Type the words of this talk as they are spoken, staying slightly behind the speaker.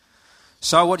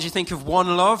So what do you think of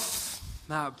One Love?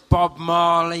 That Bob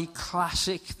Marley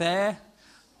classic there.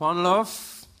 One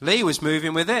Love. Lee was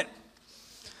moving with it.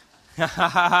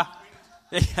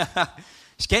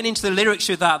 He's getting into the lyrics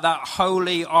with that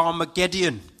Holy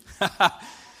Armageddon.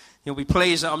 You'll be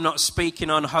pleased that I'm not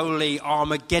speaking on Holy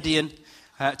Armageddon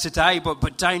today,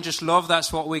 but Dangerous Love,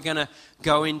 that's what we're going to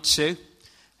go into.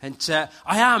 And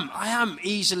I am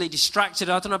easily distracted.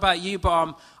 I don't know about you,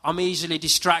 but I'm easily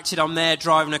distracted. I'm there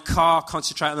driving a car,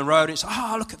 concentrating on the road, and it's,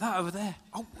 look at that over there.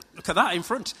 Oh, look at that in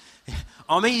front.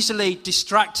 I'm easily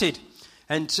distracted.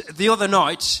 And the other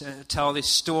night, tell this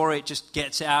story, it just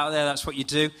gets it out there. That's what you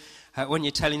do when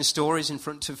you're telling stories in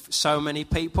front of so many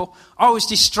people. I was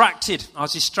distracted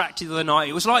the other night.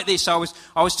 It was like this. I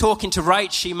was talking to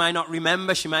Rach. She may not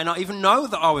remember. She may not even know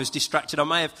that I was distracted. I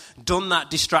may have done that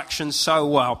distraction so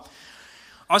well.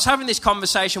 I was having this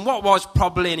conversation, what was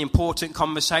probably an important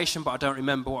conversation, but I don't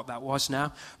remember what that was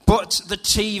now. But the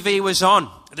TV was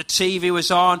on.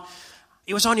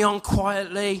 It was only on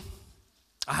quietly.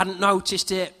 I hadn't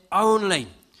noticed it. Only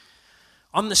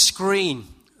on the screen,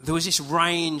 there was this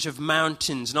range of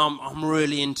mountains, and I'm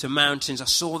really into mountains. I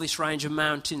saw this range of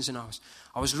mountains, and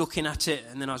I was looking at it,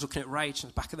 and then I was looking at Rach,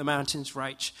 and back at the mountains,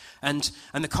 Rach, and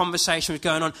the conversation was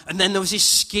going on. And then there was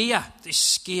this skier,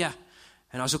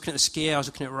 and I was looking at the skier, I was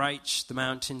looking at Rach, the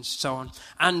mountains, so on.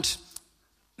 And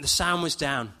the sound was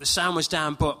down,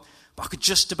 but I could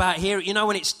just about hear it. You know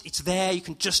when it's there, you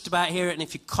can just about hear it, and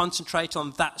if you concentrate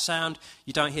on that sound,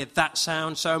 you don't hear that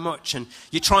sound so much, and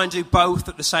you try and do both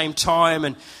at the same time,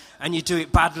 and you do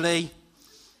it badly.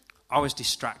 I was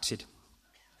distracted.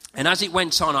 And as it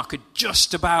went on, I could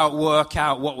just about work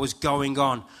out what was going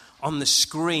on the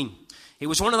screen. It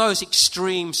was one of those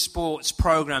extreme sports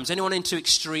programs. Anyone into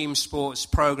extreme sports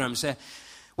programs?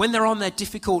 When they're on, they're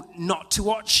difficult not to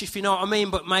watch, if you know what I mean,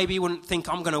 but maybe you wouldn't think,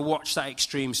 I'm going to watch that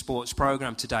extreme sports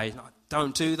program today.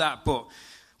 Don't do that, but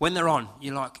when they're on,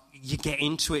 you get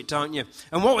into it, don't you?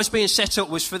 And what was being set up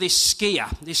was for this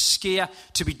skier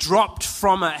to be dropped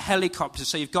from a helicopter.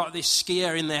 So you've got this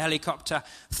skier in the helicopter,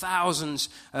 thousands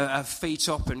of feet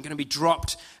up, and going to be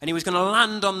dropped. And he was going to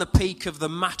land on the peak of the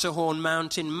Matterhorn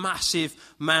mountain, massive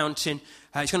mountain.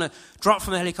 He's going to drop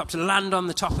from the helicopter, land on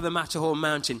the top of the Matterhorn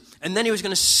mountain. And then he was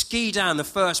going to ski down the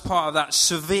first part of that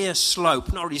severe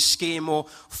slope, not really skiing, more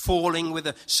falling with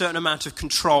a certain amount of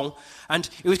control. And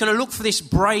he was going to look for this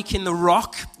break in the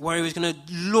rock where he was going to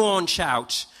launch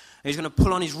out. He was going to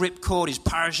pull on his ripcord, his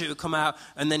parachute would come out,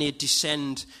 and then he'd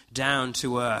descend down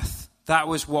to earth. That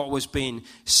was what was being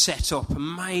set up.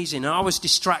 Amazing. And I was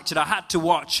distracted. I had to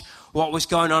watch what was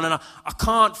going on, and I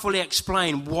can't fully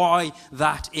explain why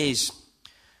that is.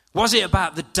 Was it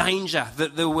about the danger,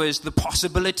 that there was the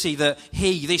possibility that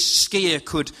this skier,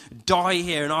 could die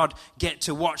here and I'd get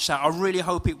to watch that? I really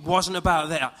hope it wasn't about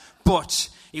that. But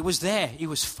it was there. He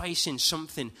was facing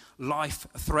something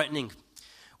life-threatening.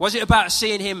 Was it about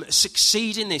seeing him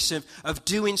succeed in this, of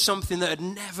doing something that had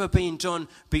never been done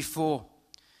before?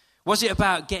 Was it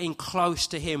about getting close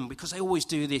to him? Because they always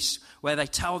do this, where they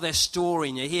tell their story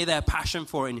and you hear their passion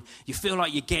for it and you feel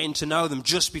like you're getting to know them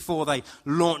just before they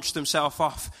launch themselves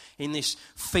off in this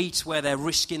feat where they're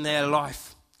risking their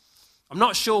life. I'm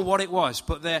not sure what it was,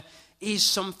 but there is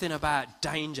something about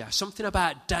danger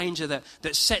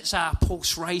that sets our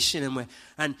pulse racing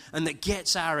and that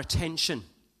gets our attention.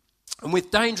 And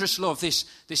with Dangerous Love, this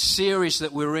series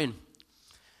that we're in,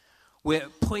 we're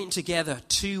putting together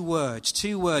two words,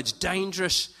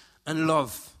 dangerous and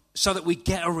love, so that we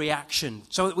get a reaction,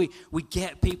 so that we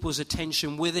get people's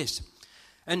attention with it.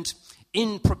 And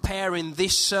in preparing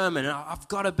this sermon, I've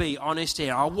got to be honest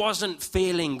here, I wasn't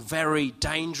feeling very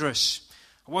dangerous.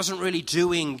 I wasn't really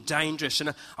doing dangerous.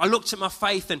 And I looked at my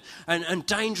faith, and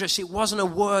dangerous, it wasn't a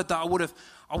word that I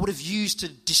would have used to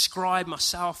describe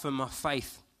myself and my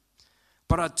faith.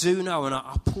 But I do know, and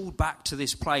I pulled back to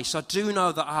this place, I do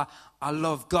know that I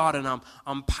love God, and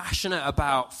I'm passionate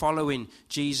about following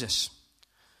Jesus.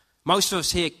 Most of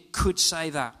us here could say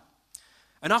that.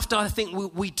 And often I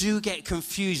think we do get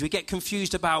confused. We get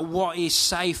confused about what is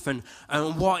safe and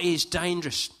what is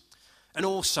dangerous. And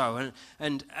also,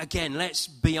 and again, let's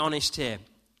be honest here.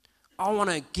 I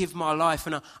want to give my life,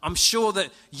 and I'm sure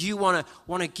that you want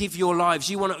to give your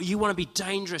lives. You want to be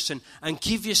dangerous and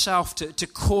give yourself to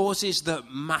causes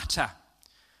that matter.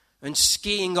 And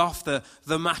skiing off the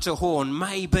Matterhorn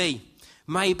may be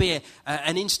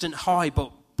an instant high,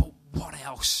 but what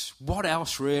else? What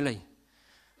else really?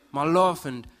 My love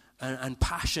and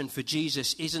passion for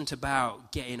Jesus isn't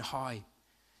about getting high.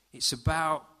 It's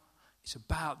about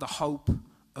the hope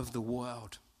of the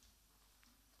world.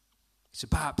 It's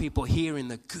about people hearing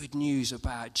the good news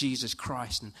about Jesus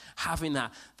Christ and having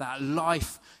that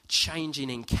life-changing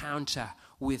encounter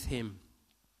with him.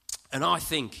 And I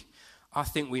think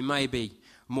we may be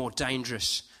more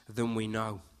dangerous than we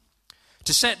know.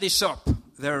 To set this up,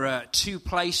 there are two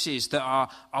places that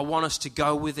I want us to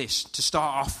go with this, to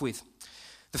start off with.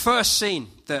 The first scene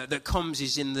that comes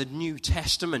is in the New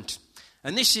Testament.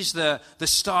 And this is the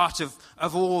start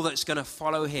of all that's going to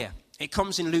follow here. It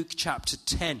comes in Luke chapter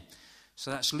 10. So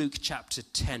that's Luke chapter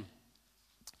 10.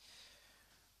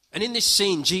 And in this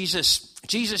scene, Jesus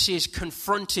is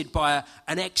confronted by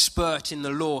an expert in the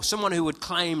law, someone who would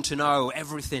claim to know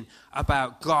everything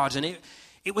about God. And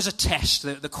it was a test.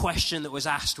 The question that was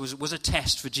asked was a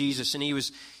test for Jesus, and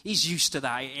he's used to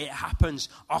that. It happens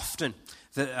often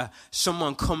that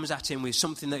someone comes at him with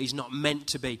something that he's not meant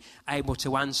to be able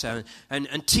to answer.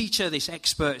 And teacher, this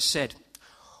expert, said,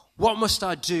 "What must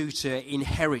I do to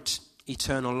inherit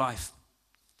eternal life?"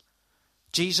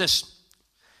 Jesus,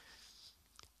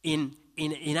 in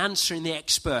answering the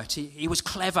expert, he was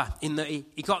clever in that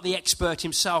he got the expert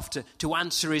himself to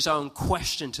answer his own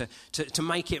question, to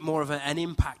make it more of an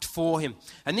impact for him.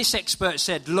 And this expert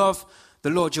said, "Love the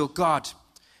Lord your God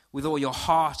with all your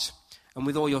heart and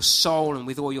with all your soul and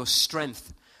with all your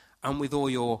strength and with all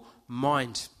your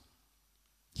mind."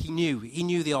 He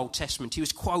knew the Old Testament. He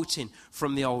was quoting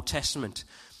from the Old Testament.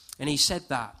 And he said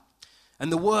that.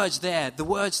 And the words there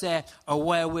are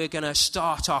where we're going to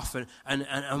start off and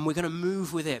we're going to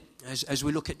move with it as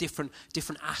we look at different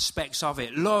aspects of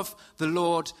it. Love the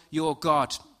Lord your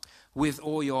God with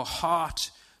all your heart,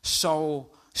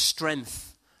 soul,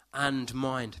 strength, and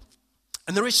mind.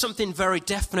 And there is something very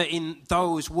definite in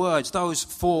those words, those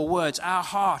four words. Our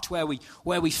heart, where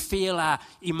we feel our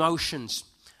emotions.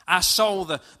 Our soul,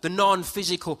 the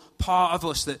non-physical part of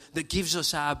us that gives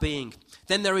us our being.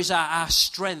 Then there is our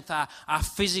strength, our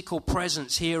physical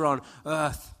presence here on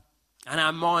earth. And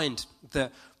our mind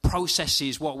that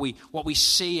processes what we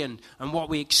see and what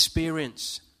we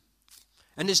experience.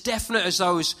 And as definite as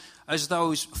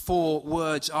those four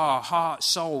words are, heart,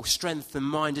 soul, strength, and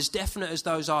mind, as definite as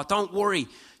those are, don't worry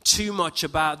too much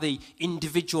about the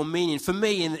individual meaning. For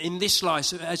me, in this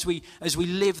life, as we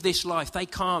live this life, they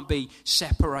can't be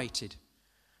separated.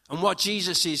 And what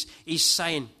Jesus is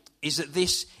saying is that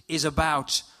this is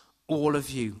about all of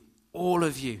you.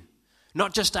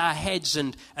 Not just our heads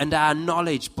and our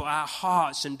knowledge, but our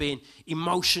hearts and being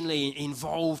emotionally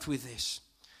involved with this.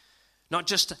 Not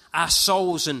just our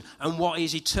souls and what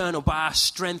is eternal, but our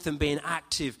strength and being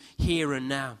active here and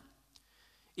now.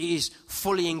 It is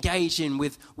fully engaging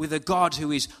with a God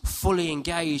who is fully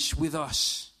engaged with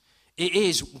us. It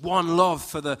is one love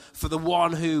for the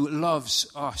one who loves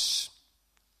us.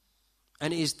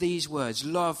 And it is these words,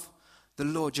 love the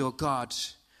Lord your God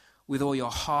with all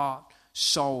your heart,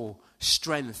 soul,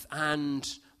 strength, and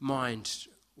mind,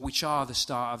 which are the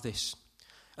start of this.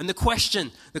 And the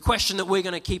question that we're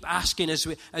going to keep asking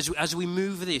as we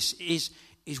move this is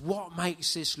what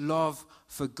makes this love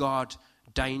for God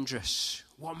dangerous?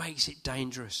 What makes it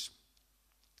dangerous?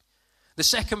 The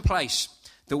second place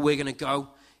that we're going to go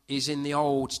is in the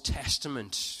Old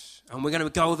Testament. And we're going to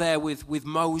go there with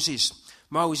Moses.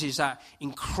 Moses, that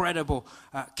incredible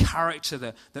character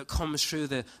that comes through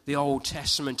the Old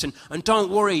Testament. And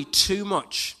don't worry too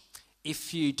much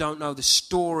if you don't know the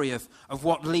story of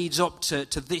what leads up to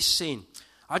this scene.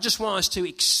 I just want us to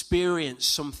experience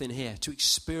something here,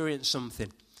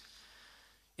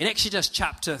 In Exodus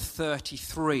chapter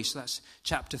 33, so that's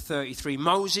chapter 33,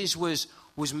 Moses was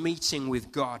meeting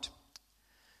with God.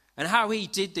 And how he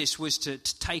did this was to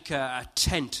take a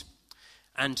tent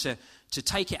and to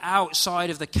take it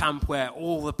outside of the camp where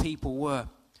all the people were.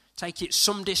 Take it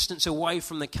some distance away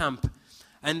from the camp.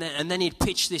 And then he'd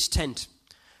pitch this tent.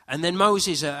 And then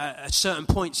Moses, at certain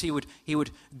points, he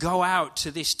would go out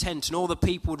to this tent, and all the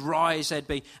people would rise. They'd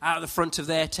be out the front of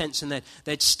their tents, and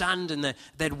they'd stand and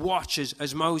they'd watch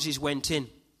as Moses went in.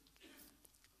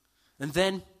 And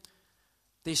then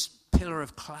this pillar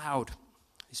of cloud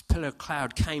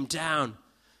came down,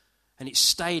 and it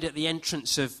stayed at the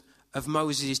entrance of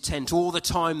Moses' tent all the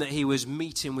time that he was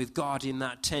meeting with God in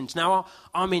that tent. Now,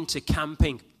 I'm into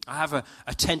camping. I have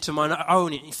a tent of my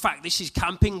own. In fact, this is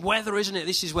camping weather, isn't it?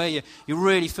 This is where you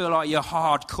really feel like you're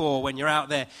hardcore when you're out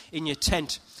there in your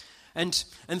tent. And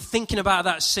thinking about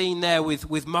that scene there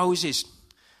with Moses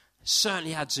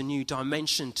certainly adds a new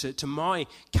dimension to my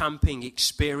camping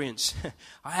experience.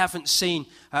 I haven't seen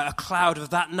a cloud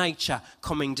of that nature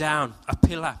coming down, a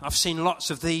pillar. I've seen lots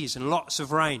of these and lots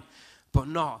of rain, but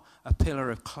not a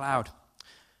pillar of cloud.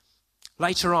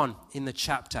 Later on in the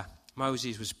chapter,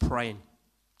 Moses was praying.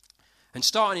 And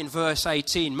starting in verse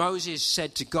 18, Moses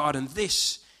said to God, and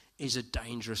this is a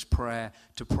dangerous prayer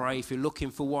to pray if you're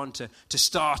looking for one to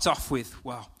start off with.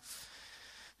 Well,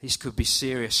 this could be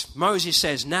serious. Moses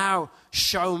says, now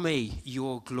show me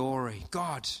your glory.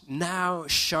 God, now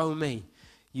show me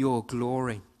your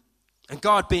glory. And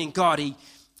God being God, he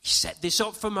set this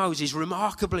up for Moses.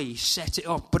 Remarkably, he set it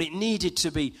up. But it needed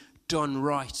to be done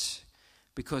right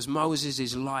because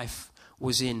Moses' life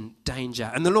was in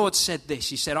danger. And the Lord said this.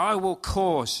 He said, I will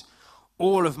cause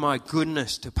all of my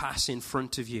goodness to pass in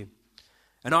front of you.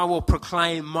 And I will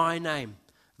proclaim my name,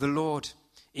 the Lord,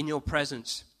 in your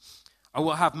presence. I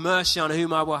will have mercy on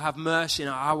whom I will have mercy,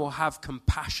 and I will have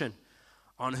compassion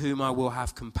on whom I will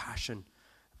have compassion.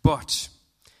 But,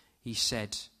 he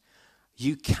said,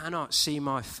 you cannot see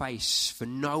my face, for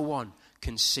no one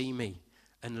can see me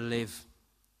and live.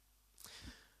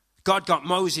 God got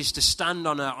Moses to stand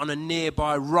on a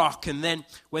nearby rock, and then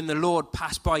when the Lord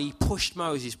passed by, he pushed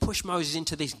Moses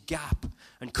into this gap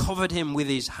and covered him with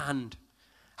his hand.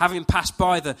 Having passed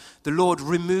by, the Lord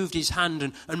removed his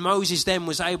hand, and Moses then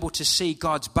was able to see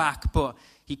God's back, but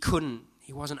he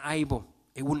wasn't able.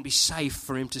 It wouldn't be safe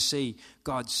for him to see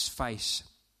God's face.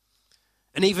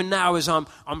 And even now, as I'm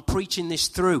preaching this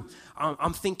through,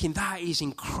 I'm thinking, that is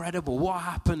incredible. What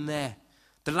happened there?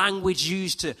 The language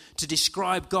used to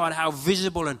describe God, how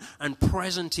visible and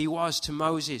present he was to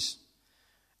Moses.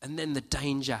 And then the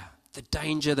danger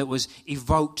that was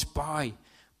evoked by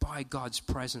God's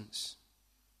presence.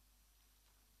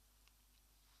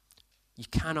 You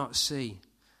cannot see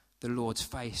the Lord's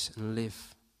face and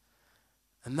live.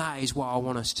 And that is what I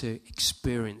want us to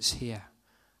experience here.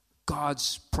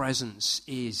 God's presence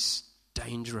is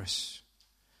dangerous.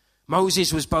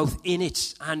 Moses was both in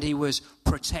it and he was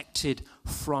protected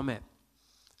from it.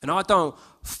 And I don't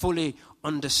fully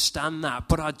understand that,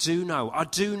 but I do know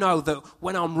that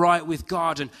when I'm right with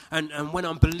God and when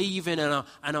I'm believing and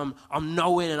I'm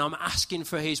knowing and I'm asking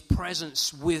for his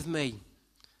presence with me,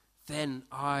 then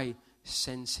I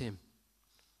sense him.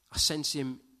 I sense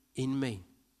him in me.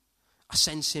 I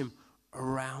sense him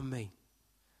around me.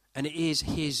 And it is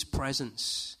his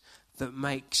presence that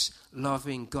makes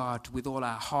loving God with all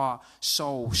our heart,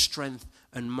 soul, strength,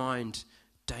 and mind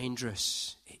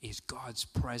dangerous. It is God's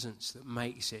presence that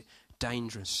makes it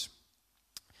dangerous.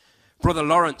 Brother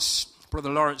Lawrence,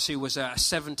 who was a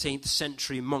 17th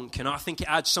century monk, and I think it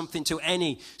adds something to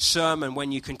any sermon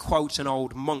when you can quote an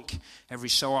old monk every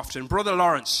so often. Brother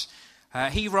Lawrence,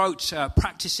 he wrote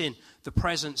Practicing the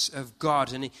Presence of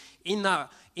God, and in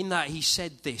that he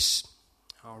said this.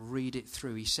 I'll read it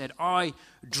through. He said, I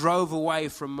drove away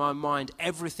from my mind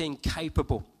everything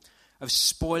capable of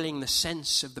spoiling the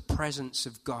sense of the presence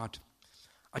of God.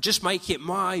 I just make it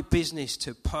my business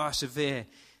to persevere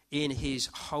in his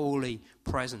holy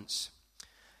presence.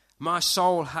 My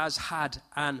soul has had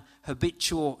an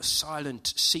habitual,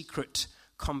 silent, secret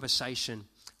conversation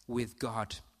with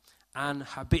God. An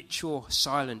habitual,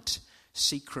 silent,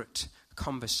 secret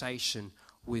conversation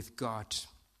with God.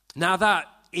 Now that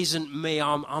isn't me.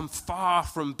 I'm far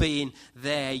from being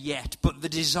there yet. But the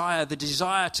desire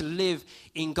to live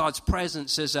in God's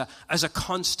presence as a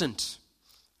constant,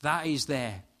 that is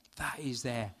there. That is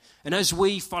there. And as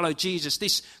we follow Jesus,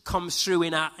 this comes through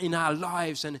in our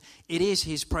lives, and it is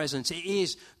his presence. It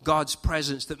is God's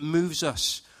presence that moves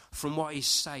us from what is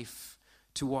safe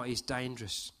to what is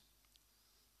dangerous.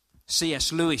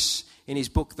 C.S. Lewis, in his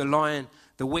book The Lion,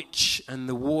 the Witch and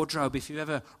the Wardrobe, if you've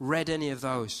ever read any of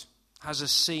those, has a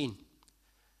scene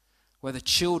where the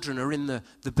children are in the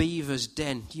beaver's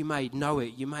den. You may know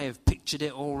it. You may have pictured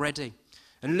it already.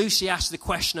 And Lucy asks the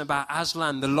question about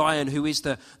Aslan, the lion, who is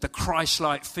the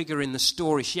Christ-like figure in the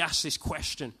story. She asks this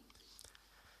question.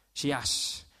 She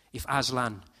asks if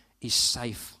Aslan is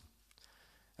safe.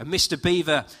 And Mr.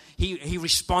 Beaver, he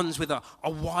responds with a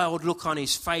wild look on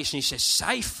his face, and he says,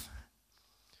 safe?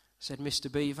 Said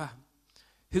Mr. Beaver.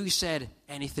 Who said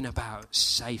anything about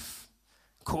safe?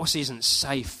 Of course he isn't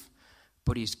safe,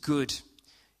 but he's good.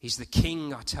 He's the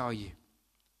king, I tell you.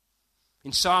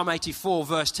 In Psalm 84,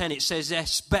 verse 10, it says,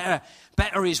 yes,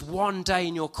 better is one day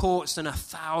in your courts than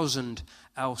 1,000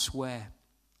 elsewhere.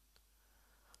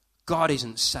 God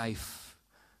isn't safe.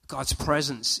 God's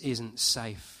presence isn't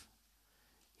safe.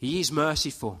 He is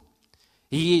merciful.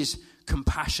 He is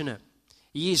compassionate.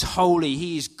 He is holy.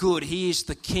 He is good. He is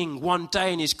the king. One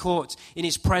day in his courts, in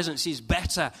his presence, is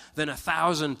better than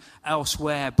 1,000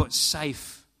 elsewhere, but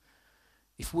safe.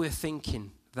 If we're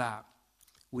thinking that,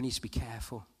 we need to be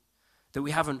careful. That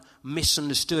we haven't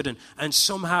misunderstood and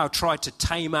somehow tried to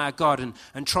tame our God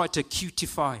and tried to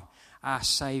cutify our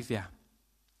Saviour.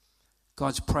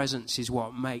 God's presence is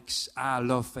what makes our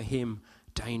love for him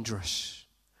dangerous.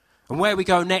 And where we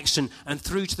go next and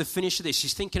through to the finish of this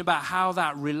is thinking about how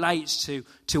that relates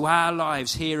to our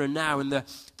lives here and now. And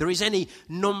there is any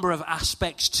number of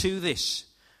aspects to this.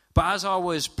 But as I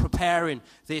was preparing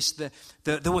this,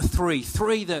 there were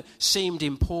three that seemed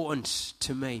important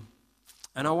to me.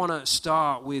 And I want to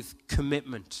start with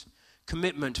commitment.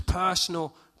 Commitment,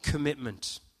 personal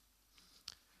commitment.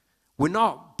 We're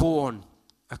not born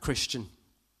a Christian.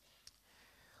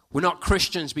 We're not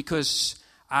Christians because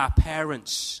our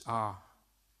parents are.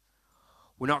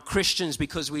 We're not Christians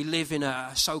because we live in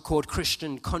a so-called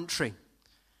Christian country.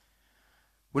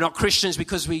 We're not Christians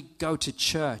because we go to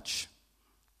church.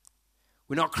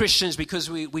 We're not Christians because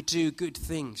we do good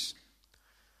things.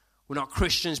 We're not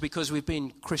Christians because we've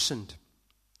been christened.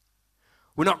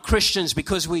 We're not Christians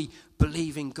because we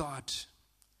believe in God.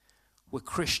 We're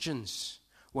Christians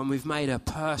when we've made a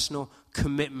personal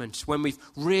commitment, when we've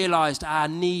realized our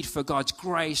need for God's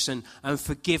grace and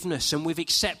forgiveness, and we've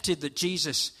accepted that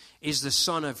Jesus is the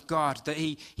Son of God, that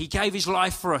he gave his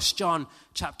life for us. John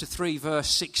chapter 3, verse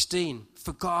 16.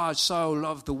 For God so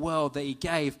loved the world that he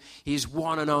gave his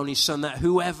one and only Son, that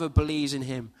whoever believes in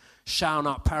him shall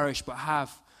not perish but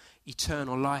have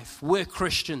eternal life. We're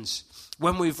Christians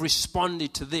when we've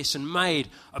responded to this and made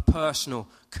a personal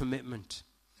commitment.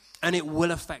 And it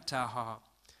will affect our heart.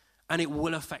 And it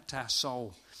will affect our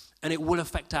soul. And it will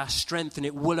affect our strength. And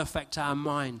it will affect our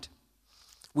mind.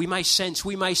 We may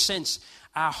sense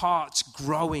our hearts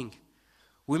growing.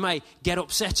 We may get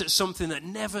upset at something that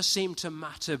never seemed to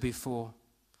matter before.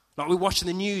 Like we're watching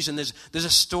the news and there's a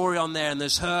story on there, and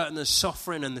there's hurt and there's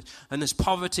suffering and there's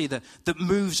poverty that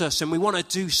moves us, and we want to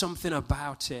do something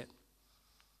about it.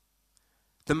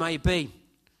 There may be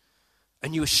a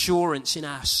new assurance in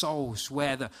our souls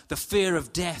where the fear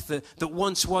of death that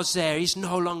once was there is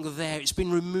no longer there. It's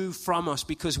been removed from us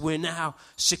because we're now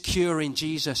secure in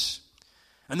Jesus.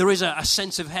 And there is a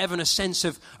sense of heaven, a sense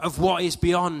of what is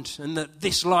beyond, and that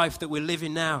this life that we're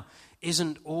living now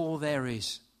isn't all there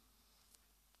is.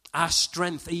 Our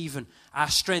strength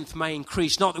may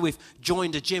increase. Not that we've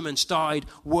joined a gym and started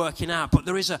working out, but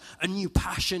there is a new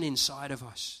passion inside of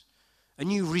us, a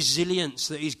new resilience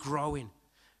that is growing,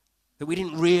 that we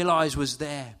didn't realize was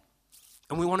there.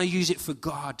 And we want to use it for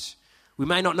God. We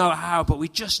may not know how, but we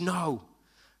just know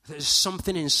that there's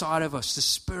something inside of us, the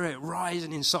Spirit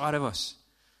rising inside of us.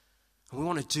 And we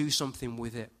want to do something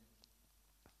with it.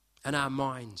 And our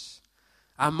minds,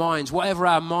 whatever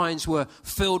our minds were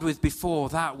filled with before,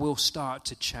 that will start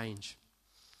to change.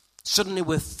 Suddenly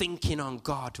we're thinking on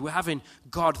God. We're having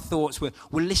God thoughts. We're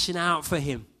listening out for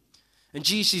him. And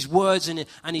Jesus' words and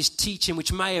his teaching,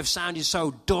 which may have sounded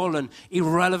so dull and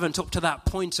irrelevant up to that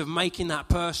point of making that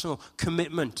personal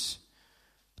commitment,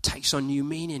 takes on new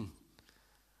meaning.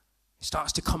 It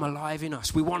starts to come alive in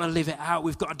us. We want to live it out.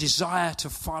 We've got a desire to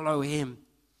follow him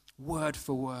word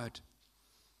for word.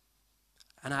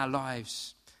 And our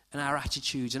lives and our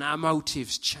attitudes and our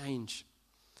motives change.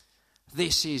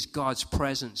 This is God's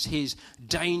presence, his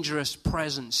dangerous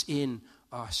presence in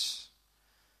us.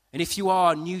 And if you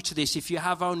are new to this, if you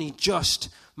have only just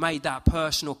made that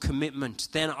personal commitment,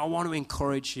 then I want to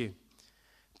encourage you.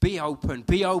 Be open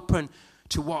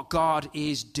to what God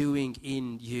is doing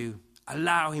in you.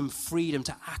 Allow him freedom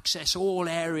to access all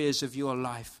areas of your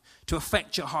life, to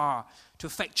affect your heart, to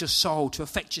affect your soul, to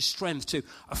affect your strength, to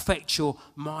affect your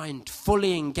mind.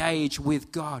 Fully engage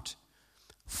with God.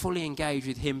 Fully engage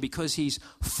with him because he's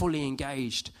fully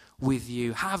engaged with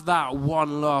you. Have that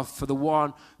one love for the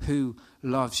one who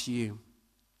loves you.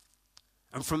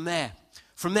 And from there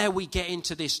we get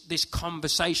into this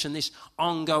conversation, this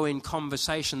ongoing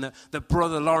conversation that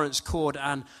Brother Lawrence called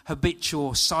an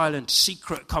habitual, silent,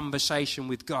 secret conversation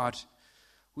with God.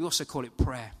 We also call it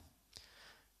prayer.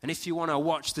 And if you want to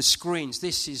watch the screens,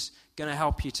 this is going to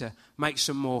help you to make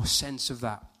some more sense of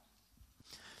that.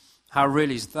 How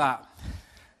real is that?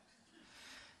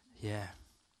 Yeah.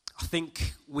 I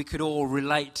think we could all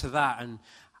relate to that and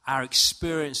our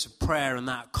experience of prayer and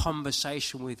that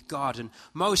conversation with God. And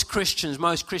most Christians,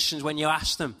 when you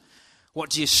ask them,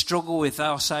 what do you struggle with?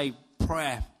 They'll say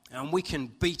prayer. And we can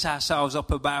beat ourselves up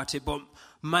about it, but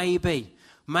maybe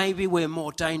we're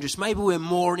more dangerous. Maybe we're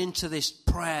more into this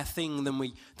prayer thing than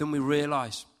we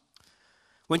realize.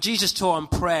 When Jesus taught on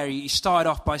prayer, he started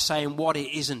off by saying what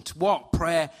it isn't, what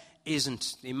prayer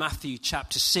isn't. In Matthew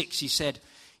chapter 6, he said,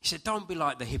 don't be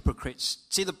like the hypocrites.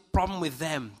 See, the problem with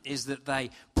them is that they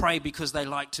pray because they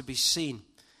like to be seen.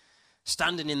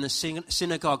 Standing in the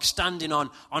synagogue, standing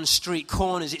on street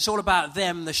corners. It's all about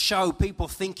them, the show, people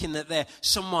thinking that they're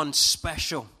someone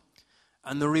special.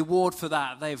 And the reward for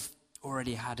that, they've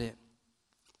already had it.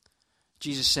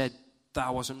 Jesus said,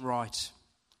 that wasn't right.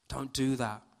 Don't do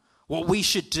that. What we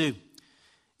should do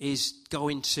is go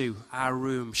into our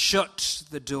room, shut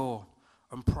the door,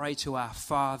 and pray to our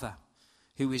Father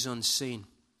who is unseen.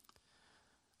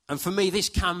 And for me,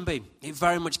 it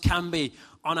very much can be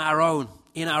on our own,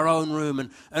 in our own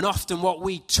room. And often what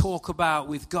we talk about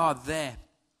with God there,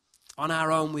 on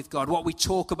our own with God, what we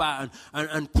talk about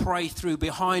and pray through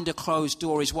behind a closed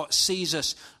door is what sees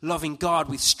us loving God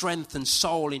with strength and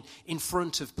soul in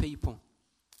front of people.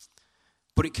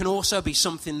 But it can also be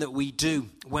something that we do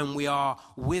when we are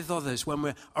with others, when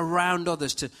we're around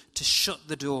others, to shut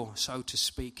the door, so to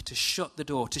speak, to shut the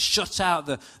door, to shut out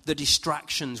the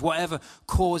distractions, whatever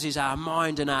causes our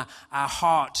mind and our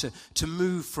heart to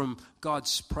move from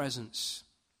God's presence.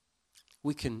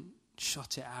 We can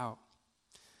shut it out.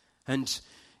 And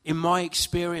in my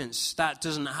experience, that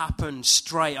doesn't happen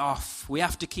straight off. We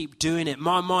have to keep doing it.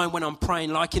 My mind, when I'm praying,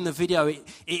 like in the video, it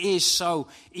is so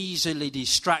easily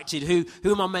distracted. Who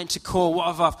am I meant to call? What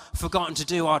have I forgotten to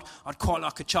do? I'd quite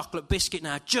like a chocolate biscuit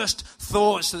now. Just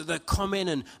thoughts that come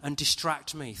in and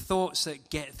distract me. Thoughts that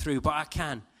get through. But I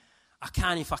can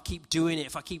if I keep doing it,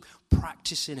 if I keep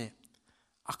practicing it.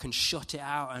 I can shut it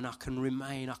out and I can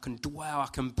remain, I can dwell, I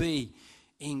can be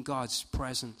in God's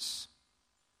presence.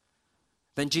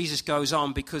 Then Jesus goes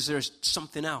on because there's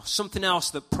something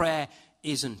else that prayer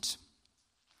isn't.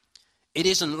 It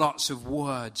isn't lots of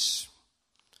words.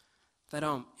 They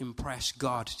don't impress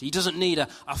God. He doesn't need a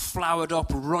flowered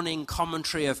up running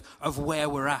commentary of where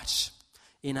we're at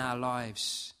in our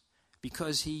lives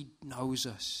because he knows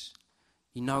us.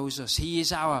 He knows us. He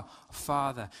is our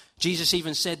Father. Jesus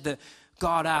even said that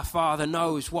God our Father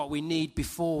knows what we need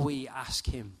before we ask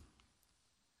him.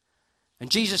 And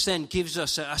Jesus then gives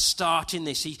us a start in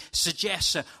this. He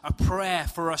suggests a prayer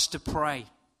for us to pray.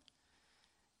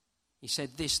 He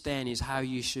said, this then is how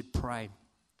you should pray.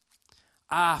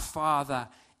 Our Father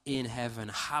in heaven,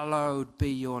 hallowed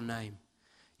be your name.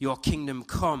 Your kingdom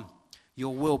come,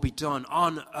 your will be done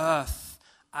on earth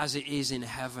as it is in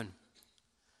heaven.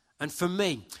 And for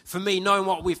me, knowing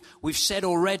what we've said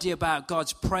already about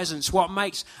God's presence, what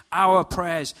makes our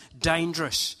prayers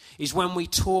dangerous is when we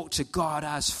talk to God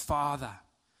as Father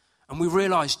and we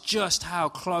realize just how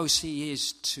close he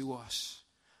is to us,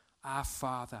 our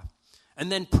Father.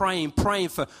 And then praying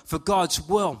for God's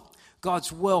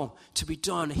will to be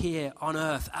done here on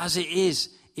earth as it is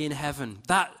in heaven.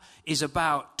 That is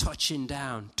about touching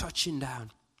down.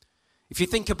 If you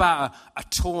think about a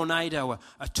tornado,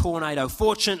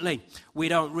 fortunately, we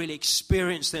don't really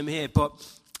experience them here, but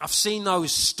I've seen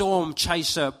those storm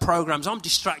chaser programs. I'm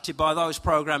distracted by those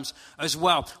programs as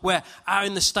well, where out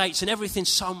in the States, and everything's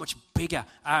so much bigger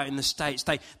out in the States,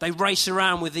 they race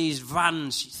around with these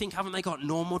vans. You think, haven't they got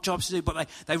normal jobs to do? But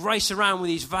they race around with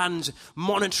these vans,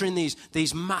 monitoring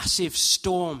these massive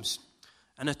storms.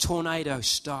 And a tornado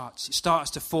starts. It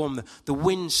starts to form. The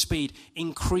wind speed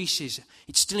increases.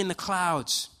 It's still in the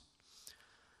clouds.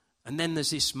 And then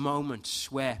there's this moment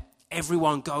where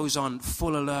everyone goes on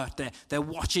full alert. They're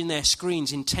watching their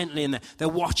screens intently and they're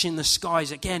watching the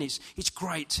skies. Again, it's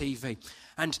great TV.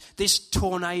 And this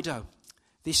tornado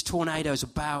is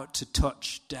about to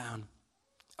touch down,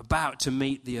 about to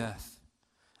meet the earth.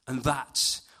 And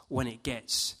that's when it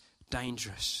gets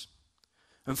dangerous.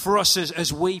 And for us,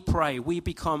 as we pray, we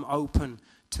become open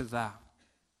to that.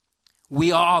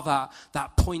 We are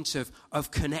that point of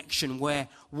connection where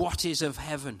what is of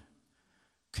heaven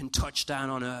can touch down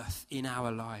on earth in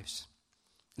our lives,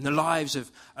 in the lives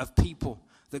of people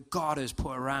that God has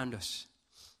put around us.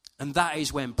 And that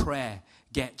is when prayer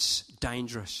gets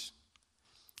dangerous.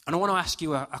 And I want to ask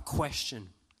you a question.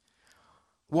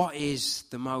 What is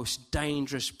the most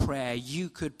dangerous prayer you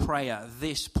could pray at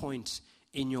this point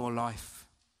in your life?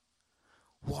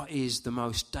 What is the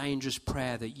most dangerous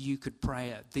prayer that you could pray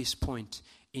at this point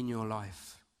in your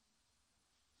life?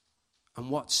 And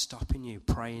what's stopping you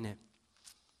praying it?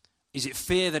 Is it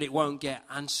fear that it won't get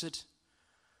answered?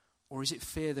 Or is it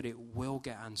fear that it will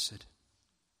get answered?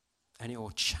 And it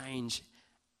will change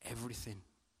everything.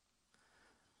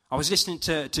 I was listening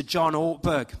to John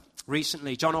Ortberg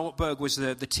recently. John Ortberg was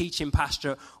the teaching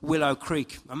pastor at Willow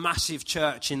Creek, a massive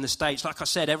church in the States. Like I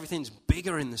said, everything's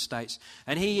bigger in the States.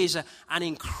 And he is an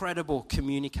incredible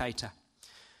communicator.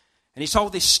 And he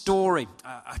told this story,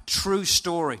 a true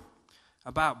story,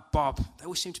 about Bob. They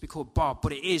always seem to be called Bob,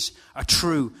 but it is a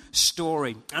true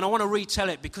story. And I want to retell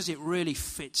it because it really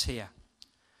fits here.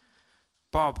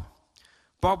 Bob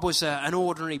was an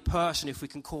ordinary person, if we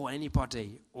can call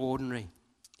anybody ordinary.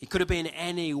 He could have been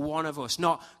any one of us,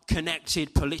 not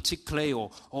connected politically or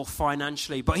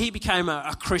financially, but he became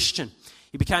a Christian.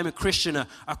 He became a Christian, a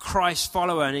Christ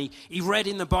follower, and he read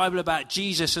in the Bible about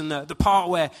Jesus and the part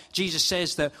where Jesus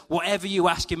says that whatever you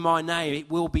ask in my name, it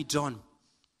will be done.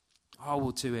 I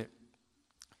will do it.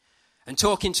 And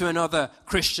talking to another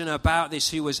Christian about this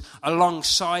who was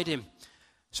alongside him,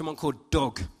 someone called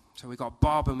Doug. So we've got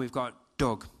Bob and we've got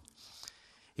Doug.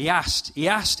 He asked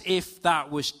if that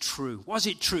was true. Was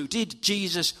it true? Did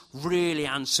Jesus really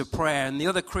answer prayer? And the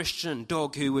other Christian,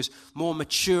 Doug, who was more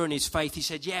mature in his faith, he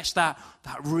said, yes, that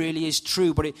really is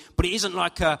true. But it isn't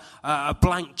like a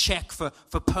blank check for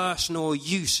personal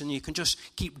use, and you can just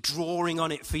keep drawing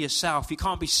on it for yourself. You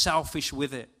can't be selfish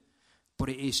with it. But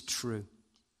it is true.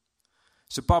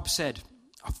 So Bob said,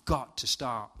 I've got to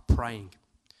start praying.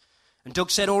 And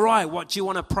Doug said, all right, what do you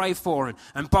want to pray for?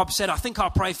 And Bob said, I think I'll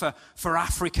pray for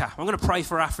Africa. I'm going to pray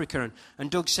for Africa.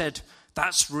 And Doug said,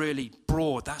 that's really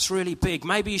broad. That's really big.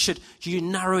 Maybe you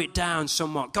narrow it down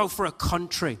somewhat. Go for a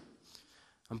country.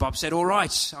 And Bob said, all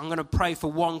right, I'm going to pray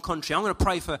for one country. I'm going to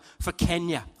pray for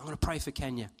Kenya. I'm going to pray for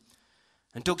Kenya.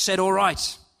 And Doug said, all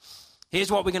right,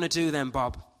 here's what we're going to do then,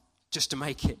 Bob, just to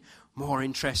make it more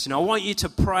interesting. I want you to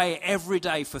pray every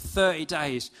day for 30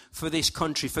 days for this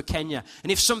country, for Kenya.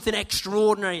 And if something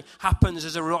extraordinary happens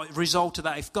as a result of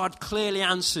that, if God clearly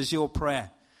answers your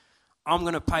prayer, I'm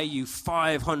going to pay you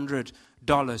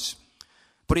 $500.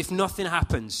 But if nothing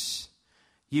happens,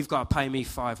 you've got to pay me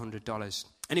 $500.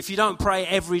 And if you don't pray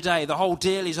every day, the whole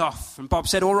deal is off. And Bob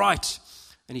said, all right.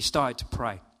 And he started to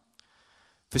pray.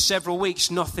 For several weeks,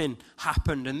 nothing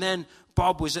happened. And then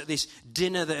Bob was at this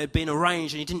dinner that had been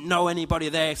arranged and he didn't know anybody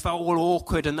there. He felt all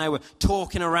awkward and they were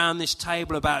talking around this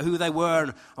table about who they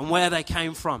were and where they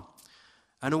came from.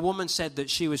 And a woman said that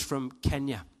she was from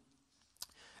Kenya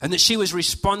and that she was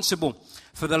responsible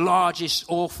for the largest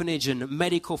orphanage and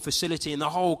medical facility in the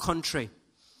whole country.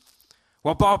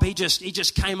 Well, Bob, he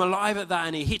just came alive at that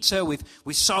and he hits her with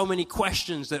so many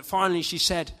questions that finally she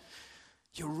said,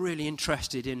 you're really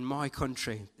interested in my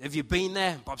country. Have you been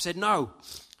there? Bob said, no.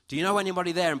 Do you know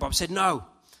anybody there? And Bob said, no.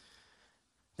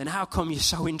 Then how come you're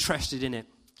so interested in it?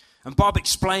 And Bob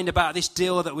explained about this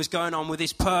deal that was going on with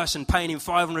this person, paying him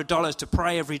 $500 to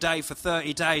pray every day for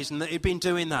 30 days, and that he'd been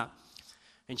doing that.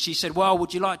 And she said, well,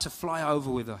 would you like to fly over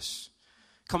with us?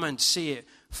 Come and see it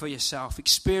for yourself.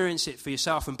 Experience it for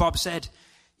yourself. And Bob said,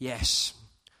 yes.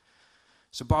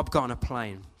 So Bob got on a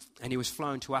plane, and he was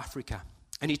flown to Africa.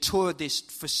 And he toured this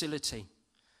facility.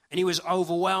 And he was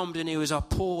overwhelmed and he was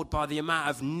appalled by the amount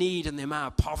of need and the amount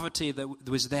of poverty that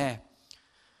was there.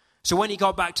 So when he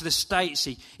got back to the States,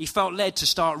 he felt led to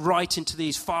start writing to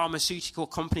these pharmaceutical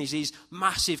companies, these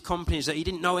massive companies that he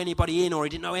didn't know anybody in or he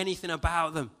didn't know anything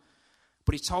about them.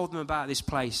 But he told them about this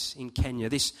place in Kenya,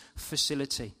 this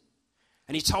facility.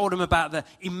 And he told them about the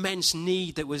immense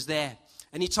need that was there.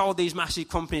 And he told these massive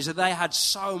companies that they had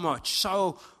so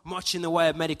much in the way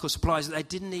of medical supplies that they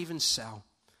didn't even sell.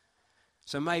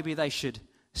 So maybe they should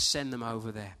send them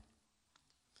over there.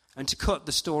 And to cut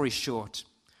the story short,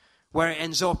 where it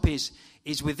ends up is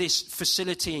with this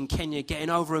facility in Kenya getting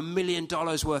over $1 million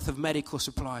worth of medical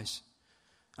supplies.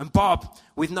 And Bob,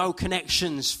 with no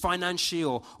connections financially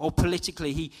or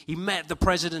politically, he met the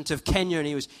president of Kenya and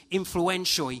he was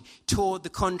influential. He toured the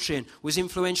country and was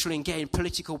influential in getting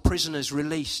political prisoners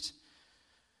released.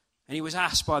 And he was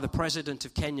asked by the president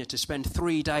of Kenya to spend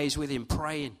 3 days with him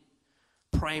praying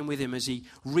with him as he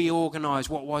reorganized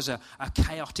what was a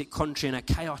chaotic country and a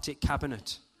chaotic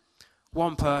cabinet.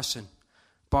 One person,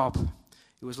 Bob,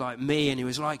 he was like me and he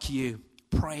was like you,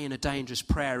 praying a dangerous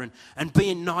prayer and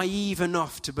being naive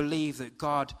enough to believe that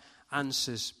God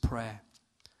answers prayer.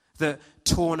 That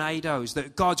tornadoes,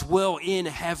 that God's will in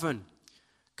heaven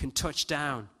can touch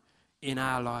down in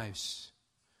our lives.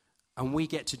 And we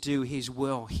get to do his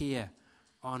will here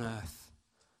on earth.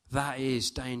 That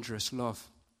is dangerous love.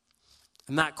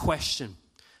 And that question,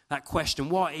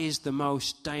 what is the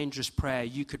most dangerous prayer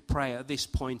you could pray at this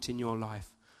point in your life?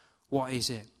 What is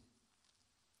it?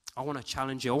 I want to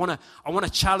challenge you. I want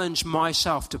to challenge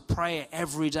myself to pray it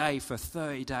every day for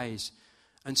 30 days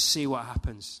and see what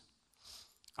happens.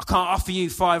 I can't offer you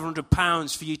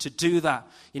 £500 for you to do that.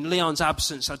 In Leon's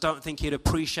absence, I don't think he'd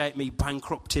appreciate me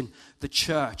bankrupting the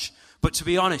church. But to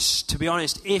be honest,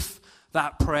 if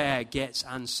that prayer gets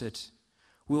answered,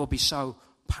 we will be so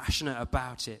passionate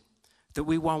about it that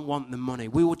we won't want the money.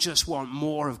 We will just want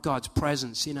more of God's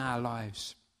presence in our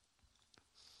lives.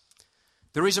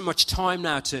 There isn't much time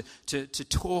now to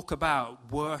talk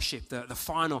about worship, the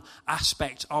final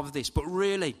aspect of this. But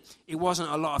really, it wasn't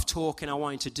a lot of talking I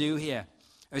wanted to do here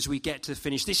as we get to the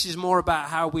finish. This is more about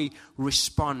how we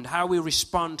respond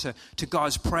to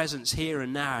God's presence here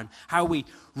and now, and how we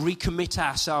recommit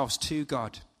ourselves to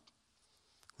God.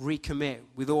 Recommit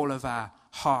with all of our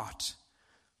heart,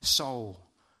 soul,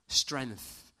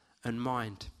 strength, and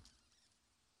mind.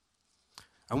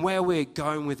 And where we're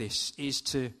going with this is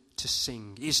to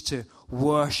sing, is to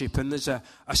worship. And there's a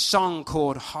song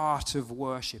called Heart of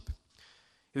Worship.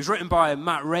 It was written by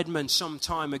Matt Redman some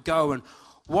time ago, and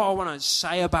what I want to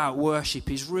say about worship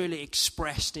is really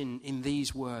expressed in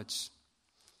these words.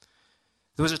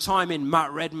 There was a time in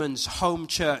Matt Redman's home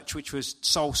church, which was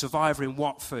Soul Survivor in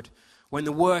Watford, when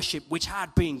the worship, which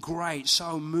had been great,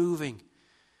 so moving,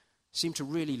 seemed to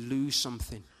really lose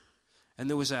something. And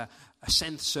there was a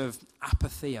sense of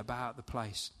apathy about the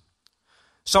place.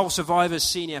 Soul Survivor's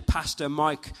senior pastor,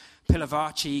 Mike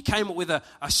Pilavachi, he came up with a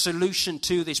solution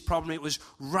to this problem. It was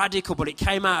radical, but it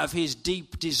came out of his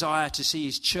deep desire to see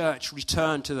his church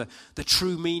return to the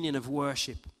true meaning of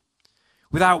worship.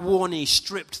 Without warning, he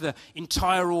stripped the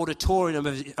entire auditorium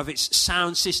of its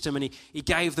sound system, and he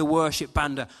gave the worship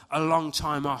band a long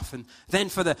time off. And then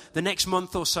for the next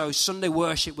month or so, Sunday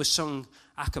worship was sung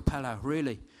a cappella,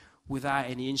 really, without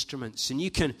any instruments. And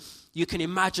you can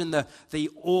imagine the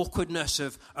awkwardness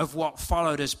of what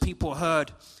followed as people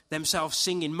heard themselves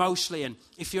singing mostly, and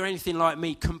if you're anything like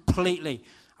me, completely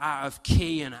out of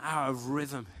key and out of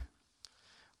rhythm.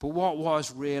 But what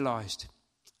was realized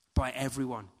by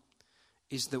everyone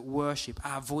is that worship,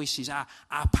 our voices, our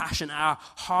passion, our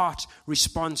heart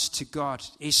response to God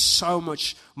is so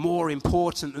much more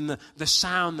important than the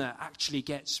sound that actually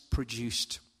gets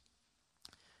produced.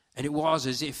 And it was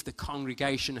as if the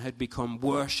congregation had become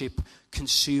worship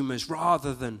consumers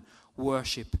rather than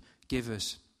worship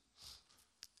givers.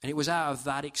 And it was out of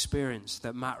that experience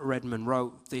that Matt Redman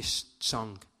wrote this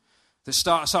song that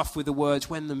starts off with the words,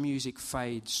 "When the music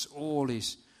fades, all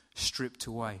is stripped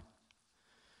away."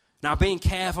 Now, being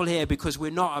careful here, because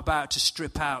we're not about to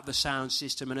strip out the sound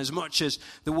system, and as much as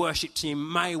the worship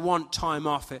team may want time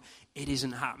off, it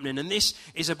isn't happening. And this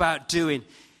is about doing.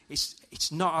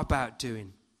 It's not about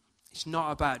doing. It's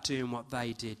not about doing what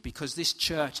they did, because this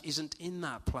church isn't in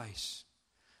that place.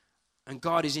 And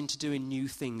God is into doing new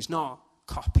things, not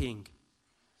copying.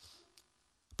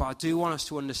 But I do want us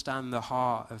to understand the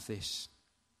heart of this.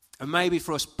 And maybe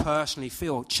for us personally,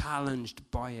 feel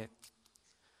challenged by it.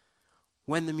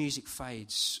 When the music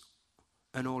fades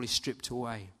and all is stripped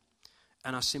away,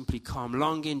 and I simply come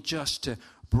longing just to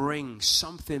bring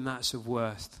something that's of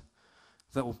worth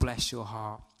that will bless your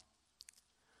heart.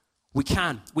 We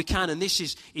can, and this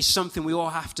is something we all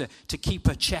have to keep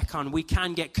a check on. We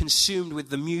can get consumed with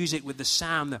the music, with the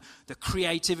sound, the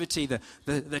creativity,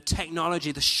 the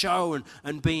technology, the show,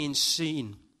 and being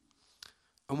seen.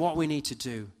 And what we need to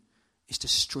do is to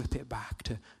strip it back,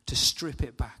 to strip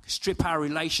it back. Strip our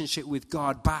relationship with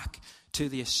God back to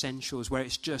the essentials, where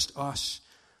it's just us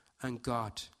and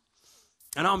God.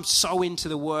 And I'm so into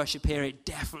the worship here, it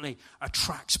definitely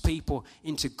attracts people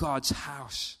into God's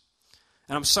house.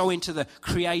 And I'm so into the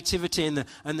creativity and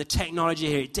the technology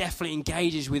here, it definitely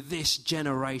engages with this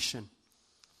generation.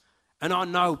 And I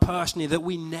know personally that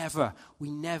we never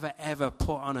ever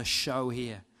put on a show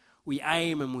here. We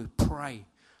aim and we pray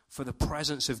for the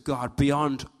presence of God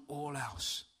beyond all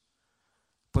else.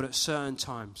 But at certain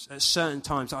times,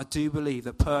 I do believe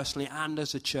that personally and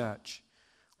as a church,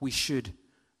 we should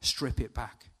strip it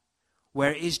back.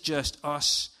 Where it is just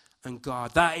us and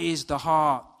God. That is the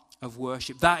heart of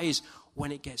worship. That is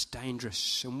when it gets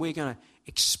dangerous. And we're going to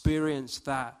experience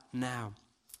that now.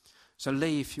 So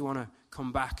Lee, if you want to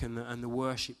come back, and the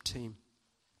worship team.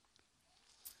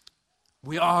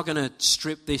 We are going to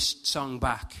strip this song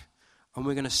back. And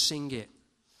we're going to sing it.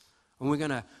 And we're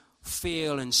going to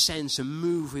feel and sense and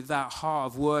move with that heart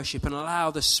of worship and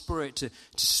allow the Spirit to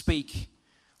speak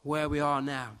where we are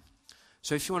now.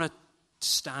 So if you want to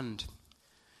stand.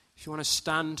 If you want to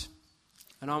stand,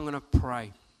 and I'm going to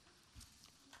pray.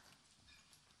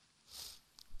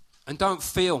 And don't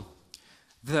feel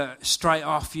that straight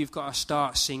off you've got to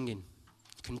start singing.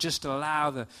 You can just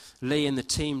allow Lee and the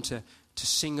team to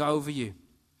sing over you.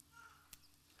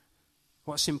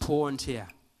 What's important here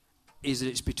is that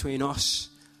it's between us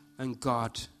and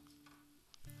God,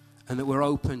 and that we're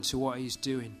open to what He's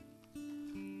doing.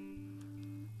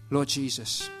 Lord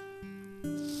Jesus,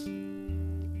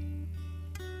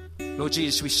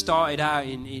 we started out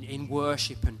in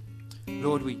worship, and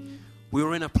Lord, we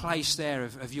were in a place there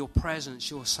of your presence,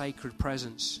 your sacred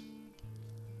presence.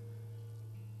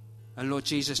 And Lord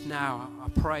Jesus, now I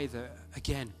pray that,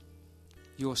 again,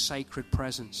 your sacred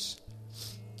presence,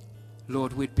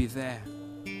 Lord, we'd be there.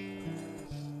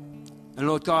 And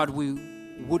Lord God, we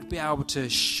would be able to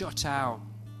shut out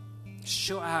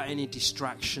any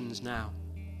distractions now.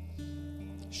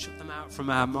 Shut them out from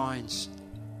our minds.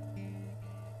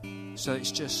 So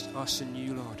it's just us and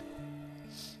you, Lord.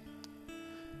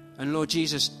 And Lord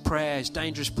Jesus, prayers,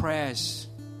 dangerous prayers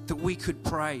that we could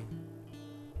pray.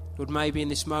 Lord, maybe in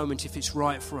this moment, if it's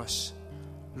right for us,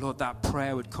 Lord, that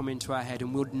prayer would come into our head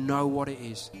and we'd know what it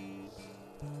is.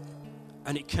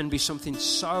 And it can be something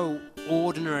so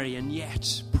ordinary and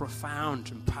yet profound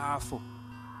and powerful.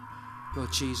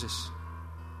 Lord Jesus,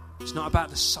 it's not about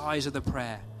the size of the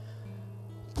prayer,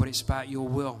 but it's about your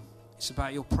will. It's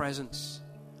about your presence.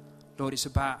 Lord, it's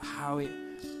about how it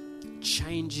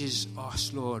changes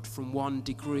us, Lord, from one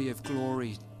degree of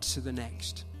glory to the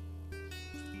next.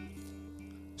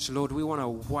 So, Lord, we want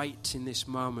to wait in this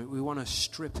moment. We want to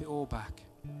strip it all back.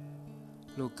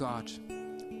 Lord God,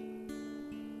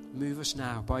 move us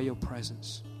now by your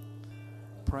presence.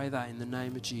 Pray that in the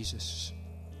name of Jesus.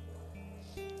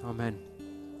 Amen.